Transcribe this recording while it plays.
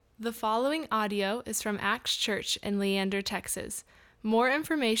The following audio is from Acts Church in Leander, Texas. More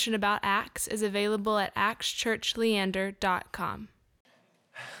information about Acts is available at actschurchleander.com.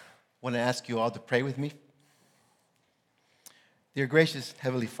 I want to ask you all to pray with me. Dear gracious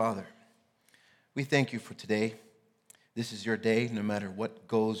Heavenly Father, we thank you for today. This is your day, no matter what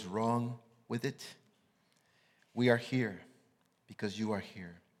goes wrong with it. We are here because you are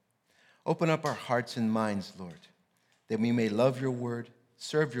here. Open up our hearts and minds, Lord, that we may love your word,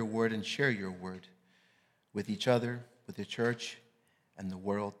 serve your word, and share your word with each other, with the church, and the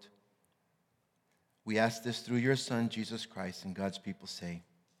world. We ask this through your Son, Jesus Christ, and God's people say,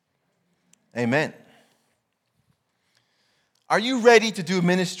 Amen. Are you ready to do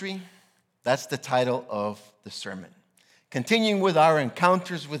ministry? That's the title of the sermon. Continuing with our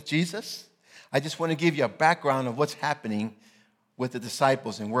encounters with Jesus, I just want to give you a background of what's happening with the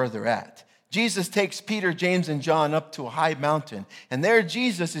disciples and where they're at. Jesus takes Peter, James, and John up to a high mountain, and there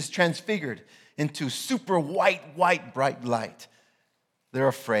Jesus is transfigured into super white, bright light. They're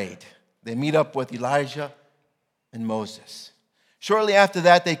afraid. They meet up with Elijah and Moses. Shortly after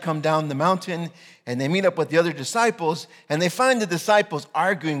that, they come down the mountain, and they meet up with the other disciples, and they find the disciples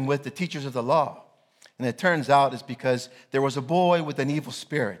arguing with the teachers of the law. And it turns out it's because there was a boy with an evil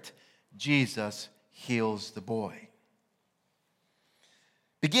spirit. Jesus heals the boy.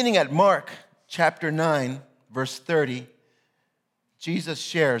 Beginning at Mark chapter 9, verse 30, Jesus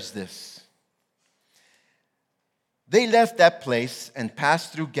shares this. They left that place and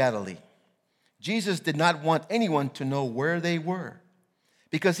passed through Galilee. Jesus did not want anyone to know where they were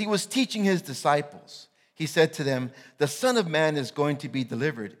because he was teaching his disciples. He said to them, "The Son of Man is going to be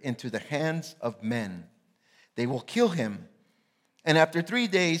delivered into the hands of men. They will kill him, and after 3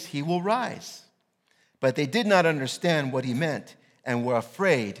 days he will rise." But they did not understand what he meant and were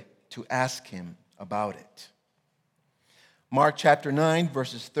afraid to ask him about it. Mark chapter 9,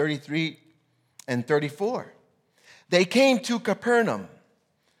 verses 33 and 34. They came to Capernaum.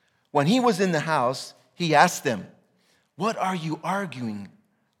 When he was in the house, he asked them, "What are you arguing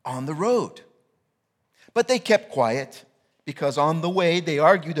on the road?" But they kept quiet because on the way they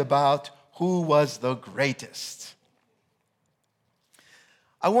argued about who was the greatest.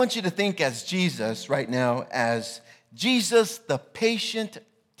 I want you to think as Jesus right now, as Jesus, the patient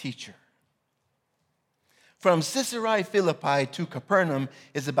teacher. From Caesarea Philippi to Capernaum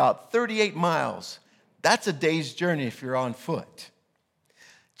is about 38 miles. That's a day's journey if you're on foot.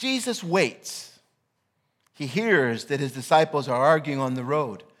 Jesus waits. He hears that his disciples are arguing on the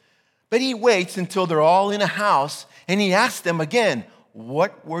road. But he waits until they're all in a house, and he asks them again,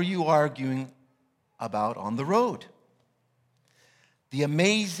 "What were you arguing about on the road?" The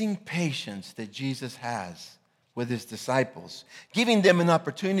amazing patience that Jesus has with his disciples, giving them an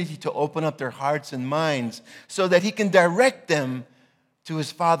opportunity to open up their hearts and minds so that he can direct them to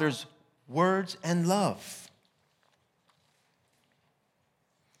his Father's words and love.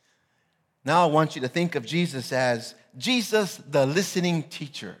 Now I want you to think of Jesus as Jesus, the listening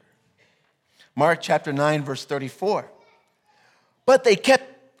teacher. Mark chapter 9, verse 34. But they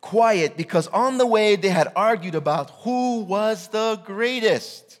kept quiet because on the way they had argued about who was the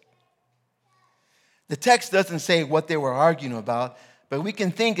greatest. The text doesn't say what they were arguing about, but we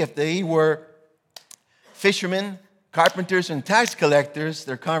can think if they were fishermen, carpenters, and tax collectors,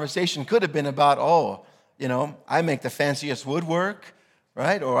 their conversation could have been about, I make the fanciest woodwork,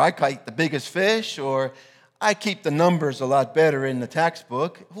 right? Or I kite the biggest fish, or I keep the numbers a lot better in the tax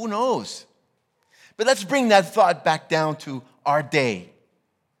book. Who knows? But let's bring that thought back down to our day.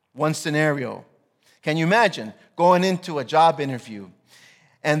 One scenario. Can you imagine going into a job interview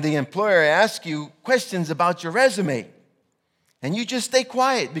and the employer asks you questions about your resume, and you just stay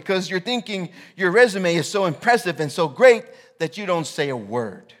quiet because you're thinking your resume is so impressive and so great that you don't say a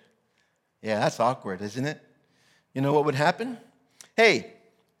word? Yeah, that's awkward, isn't it? You know what would happen? "Hey,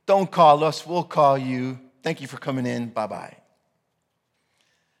 don't call us. We'll call you. Thank you for coming in. Bye-bye."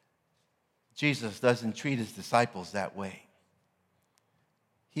 Jesus doesn't treat his disciples that way.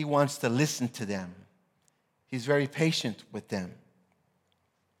 He wants to listen to them. He's very patient with them.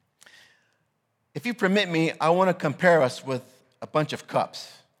 If you permit me, I want to compare us with a bunch of cups.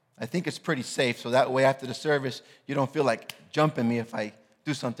 I think it's pretty safe, so that way after the service, you don't feel like jumping me if I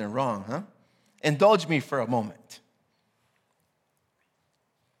do something wrong, huh? Indulge me for a moment.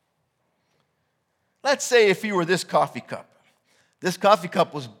 Let's say if you were this coffee cup. This coffee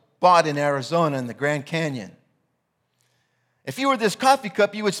cup was bought in Arizona in the Grand Canyon. If you were this coffee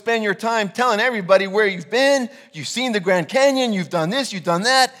cup, you would spend your time telling everybody where you've been. You've seen the Grand Canyon. You've done this. You've done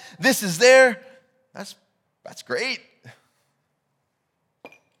that. This is there. That's great.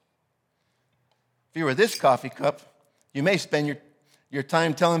 If you were this coffee cup, you may spend your your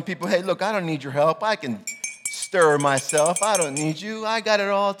time telling people, hey, look, I don't need your help. I can stir myself. I don't need you. I got it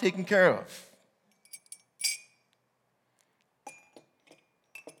all taken care of.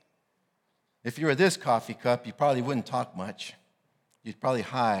 If you were this coffee cup, you probably wouldn't talk much. You'd probably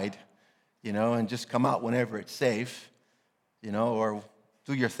hide, and just come out whenever it's safe, or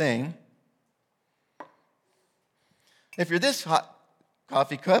do your thing. If you're this hot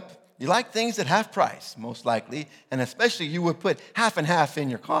coffee cup, you like things at half price, most likely, and especially you would put half and half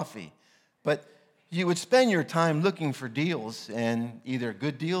in your coffee. But you would spend your time looking for deals, and either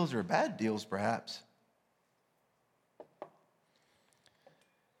good deals or bad deals, perhaps.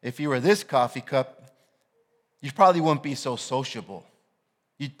 If you were this coffee cup, you probably wouldn't be so sociable.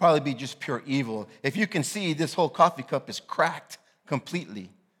 You'd probably be just pure evil. If you can see this whole coffee cup is cracked completely,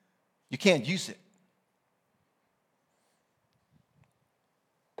 you can't use it.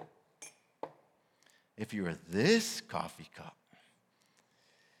 If you were this coffee cup,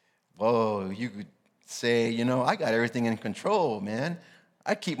 whoa, you could say, I got everything in control, man.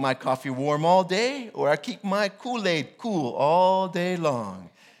 I keep my coffee warm all day, or I keep my Kool-Aid cool all day long.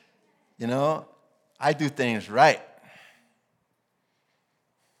 I do things right.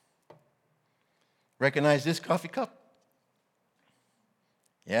 Recognize this coffee cup?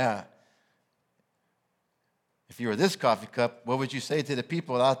 Yeah. If you were this coffee cup, what would you say to the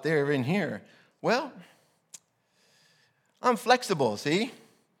people out there in here? Well, I'm flexible, see?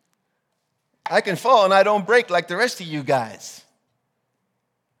 I can fall and I don't break like the rest of you guys.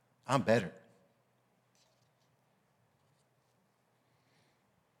 I'm better.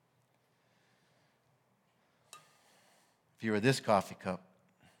 If you were this coffee cup,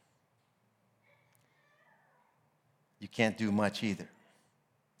 you can't do much either.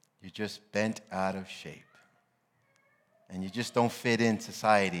 You're just bent out of shape. And you just don't fit in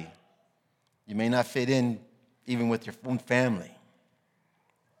society. You may not fit in even with your own family.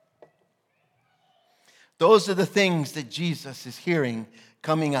 Those are the things that Jesus is hearing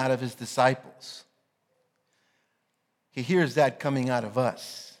coming out of his disciples. He hears that coming out of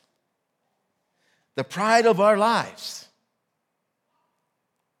us. The pride of our lives.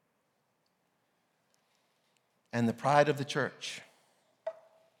 And the pride of the church.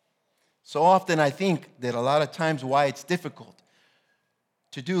 So often I think that a lot of times why it's difficult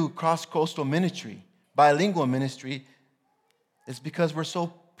to do cross-coastal ministry, bilingual ministry, is because we're so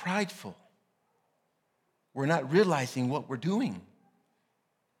prideful. We're not realizing what we're doing.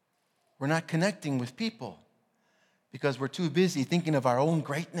 We're not connecting with people because we're too busy thinking of our own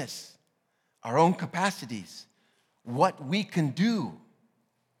greatness, our own capacities, what we can do.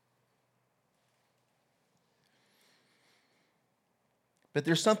 But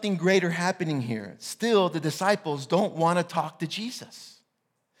there's something greater happening here. Still, the disciples don't want to talk to Jesus.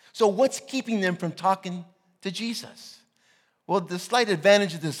 So what's keeping them from talking to Jesus? Well, the slight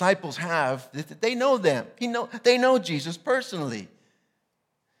advantage the disciples have is that they know them. They know Jesus personally.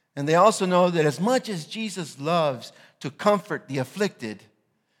 And they also know that as much as Jesus loves to comfort the afflicted,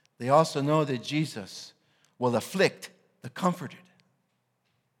 they also know that Jesus will afflict the comforted.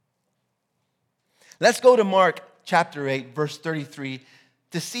 Let's go to Mark chapter 8, verse 33,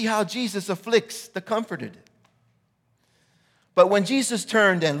 to see how Jesus afflicts the comforted. But when Jesus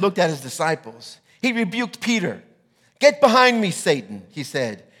turned and looked at his disciples, he rebuked Peter. "Get behind me, Satan," he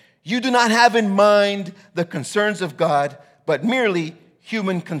said. "You do not have in mind the concerns of God, but merely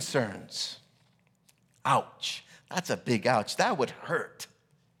human concerns." Ouch. That's a big ouch. That would hurt.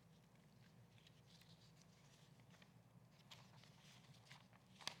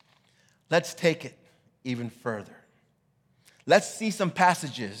 Let's take it even further. Let's see some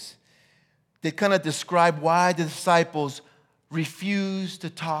passages that kind of describe why the disciples refused to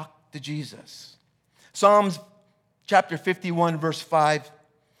talk to Jesus. Psalms chapter 51, verse 5.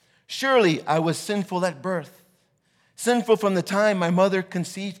 "Surely I was sinful at birth, sinful from the time my mother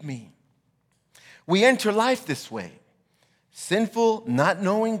conceived me." We enter life this way, sinful, not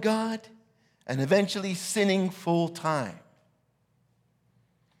knowing God, and eventually sinning full time.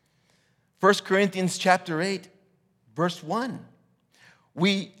 1 Corinthians chapter 8, verse 1.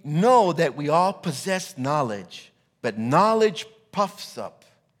 "We know that we all possess knowledge, but knowledge puffs up,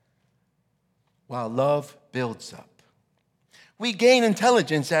 while love builds up." We gain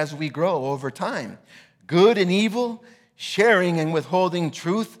intelligence as we grow over time. Good and evil, sharing and withholding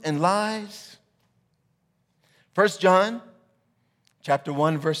truth and lies. 1 John chapter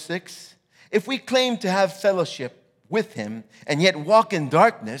 1, verse 6. "If we claim to have fellowship with him and yet walk in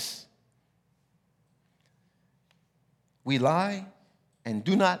darkness, we lie and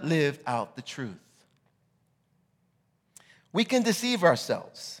do not live out the truth." We can deceive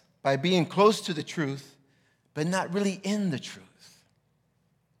ourselves by being close to the truth, but not really in the truth.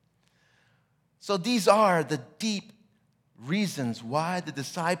 So these are the deep reasons why the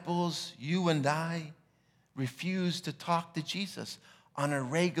disciples, you and I, refuse to talk to Jesus on a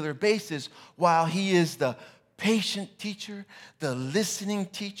regular basis while he is the patient teacher, the listening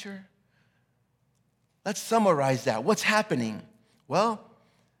teacher. Let's summarize that. What's happening? Well,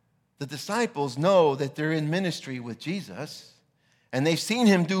 the disciples know that they're in ministry with Jesus, and they've seen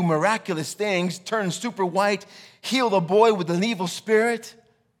him do miraculous things, turn super white, heal a boy with an evil spirit.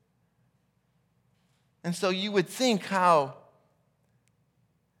 And so you would think how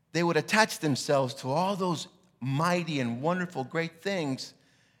they would attach themselves to all those mighty and wonderful great things,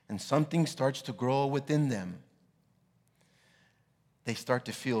 and something starts to grow within them. They start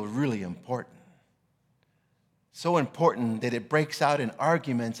to feel really important. So important that it breaks out in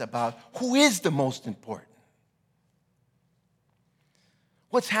arguments about who is the most important.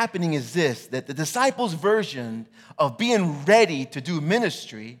 What's happening is this, that the disciples' version of being ready to do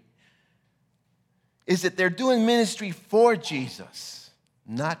ministry is that they're doing ministry for Jesus,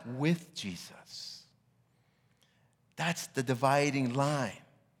 not with Jesus. That's the dividing line.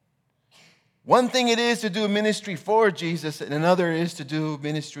 One thing it is to do ministry for Jesus, and another is to do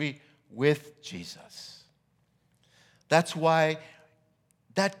ministry with Jesus. That's why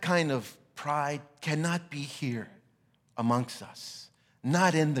that kind of pride cannot be here amongst us,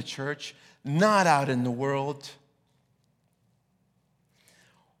 not in the church, not out in the world.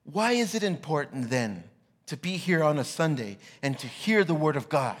 Why is it important then to be here on a Sunday and to hear the Word of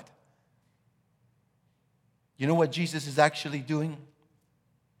God? You know what Jesus is actually doing?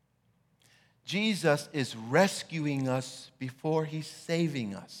 Jesus is rescuing us before he's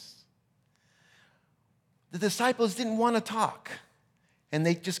saving us. The disciples didn't want to talk, and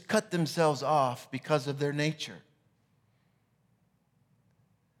they just cut themselves off because of their nature.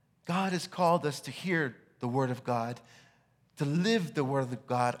 God has called us to hear the Word of God, to live the Word of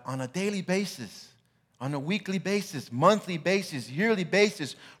God on a daily basis, on a weekly basis, monthly basis, yearly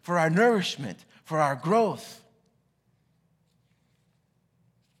basis, for our nourishment, for our growth.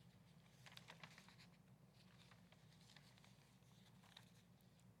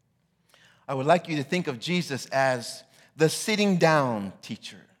 I would like you to think of Jesus as the sitting down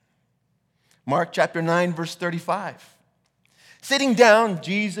teacher. Mark chapter 9, verse 35. Sitting down,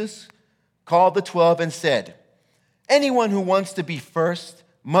 Jesus called the 12 and said, "Anyone who wants to be first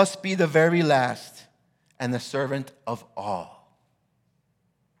must be the very last and the servant of all."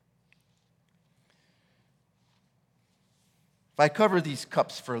 If I cover these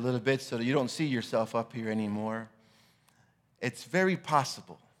cups for a little bit so that you don't see yourself up here anymore, it's very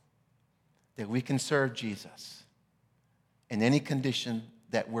possible that we can serve Jesus in any condition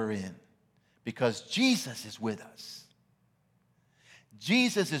that we're in, because Jesus is with us.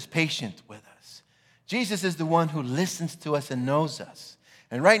 Jesus is patient with us. Jesus is the one who listens to us and knows us.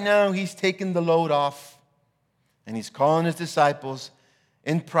 And right now, he's taken the load off, and he's calling his disciples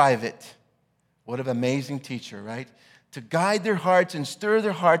in private. What an amazing teacher, right? To guide their hearts and stir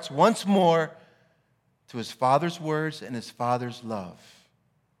their hearts once more to his Father's words and his Father's love,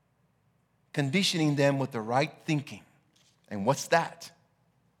 conditioning them with the right thinking. And what's that?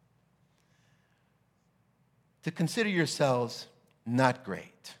 To consider yourselves not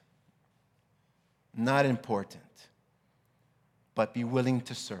great, not important, but be willing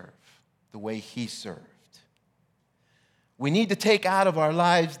to serve the way he served. We need to take out of our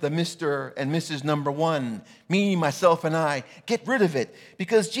lives the Mr. and Mrs. Number One, me, myself, and I. Get rid of it,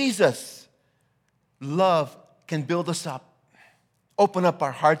 because Jesus' love can build us up. Open up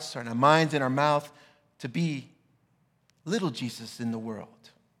our hearts and our minds and our mouth to be little Jesus in the world.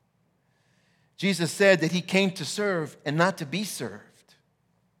 Jesus said that he came to serve and not to be served.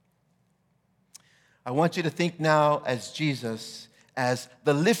 I want you to think now as Jesus, as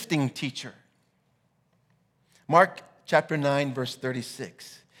the lifting teacher. Mark chapter 9, verse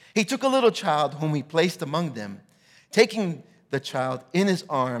 36. He took a little child whom he placed among them. Taking the child in his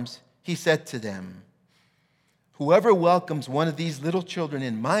arms, he said to them, "Whoever welcomes one of these little children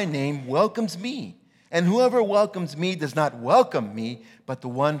in my name welcomes me. And whoever welcomes me does not welcome me, but the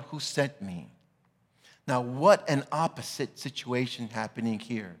one who sent me." Now, what an opposite situation happening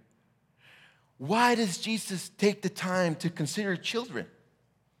here. Why does Jesus take the time to consider children?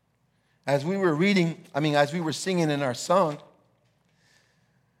 As we were singing in our song,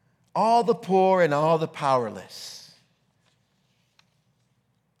 all the poor and all the powerless.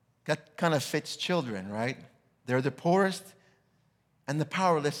 That kind of fits children, right? They're the poorest and the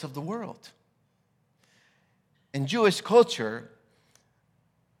powerless of the world. In Jewish culture,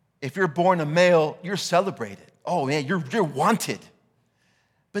 if you're born a male, you're celebrated. Oh man, you're wanted.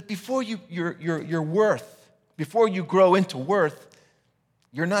 But before before you grow into worth,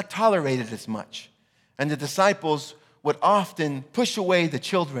 You're not tolerated as much. And the disciples would often push away the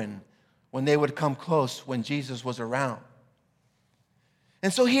children when they would come close when Jesus was around.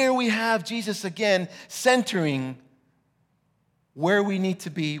 And so here we have Jesus again centering where we need to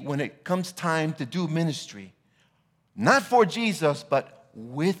be when it comes time to do ministry. Not for Jesus, but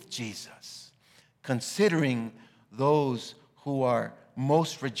with Jesus, considering those who are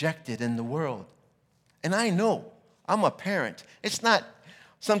most rejected in the world. And I know, I'm a parent. It's not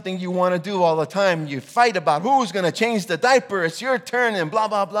something you want to do all the time. You fight about who's going to change the diaper. It's your turn and blah,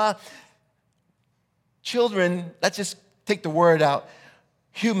 blah, blah. Children, let's just take the word out.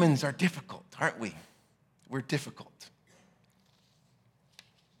 Humans are difficult, aren't we? We're difficult.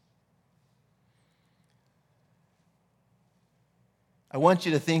 I want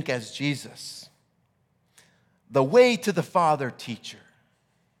you to think as Jesus, the way to the Father teacher.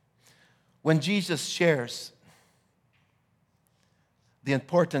 When Jesus shares the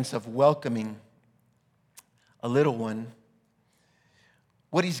importance of welcoming a little one,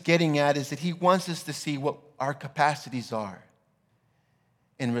 what he's getting at is that he wants us to see what our capacities are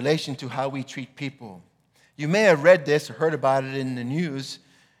in relation to how we treat people. You may have read this or heard about it in the news.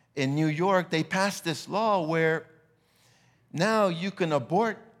 In New York, they passed this law where now you can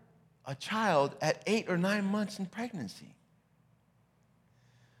abort a child at 8 or 9 months in pregnancy.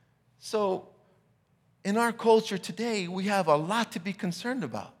 So in our culture today, we have a lot to be concerned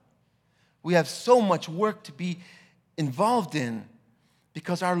about. We have so much work to be involved in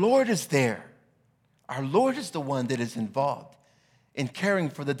because our Lord is there. Our Lord is the one that is involved in caring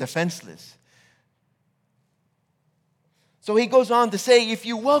for the defenseless. So he goes on to say, if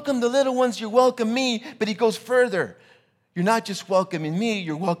you welcome the little ones, you welcome me. But he goes further. You're not just welcoming me,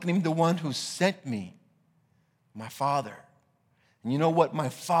 you're welcoming the one who sent me, my Father. And you know what my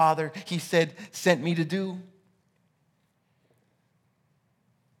Father, he said, sent me to do?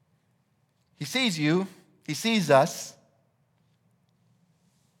 He sees you. He sees us.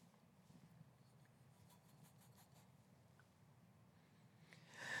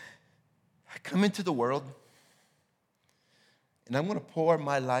 I come into the world, and I'm going to pour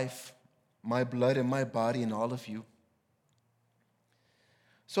my life, my blood, and my body in all of you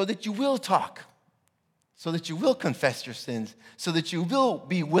so that you will talk, so that you will confess your sins, so that you will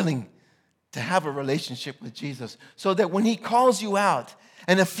be willing to have a relationship with Jesus, so that when he calls you out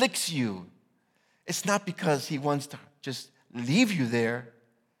and afflicts you, it's not because he wants to just leave you there.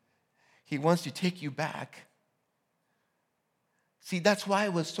 He wants to take you back. See, that's why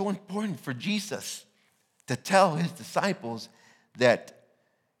it was so important for Jesus to tell his disciples that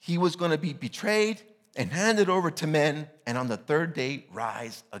he was going to be betrayed and handed over to men, and on the third day,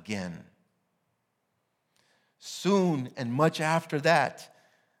 rise again. Soon and much after that,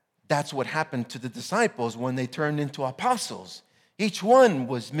 that's what happened to the disciples when they turned into apostles. Each one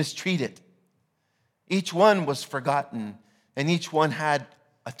was mistreated. Each one was forgotten, and each one had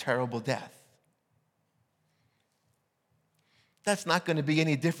a terrible death. That's not going to be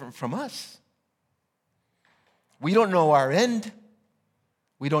any different from us. We don't know our end.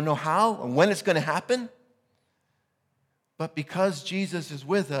 We don't know how and when it's going to happen. But because Jesus is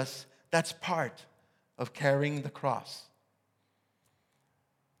with us, that's part of carrying the cross.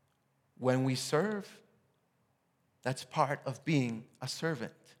 When we serve, that's part of being a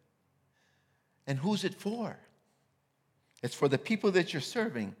servant. And who's it for? It's for the people that you're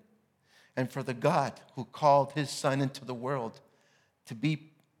serving and for the God who called his Son into the world to be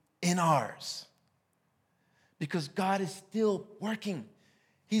in ours. Because God is still working.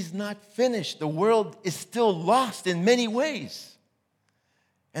 He's not finished. The world is still lost in many ways.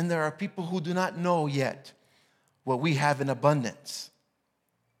 And there are people who do not know yet what we have in abundance.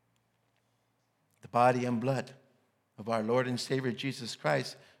 The body and blood of our Lord and Savior Jesus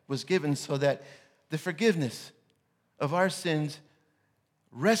Christ was given so that the forgiveness of our sins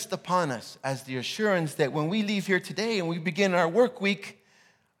rest upon us as the assurance that when we leave here today and we begin our work week,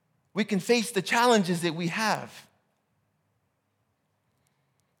 we can face the challenges that we have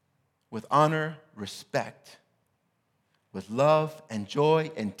with honor, respect, with love and joy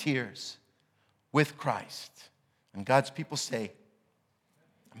and tears, with Christ. And God's people say,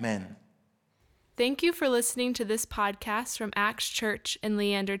 amen. Thank you for listening to this podcast from Acts Church in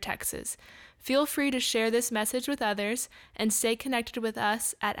Leander, Texas. Feel free to share this message with others and stay connected with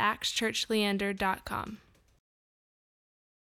us at actschurchleander.com.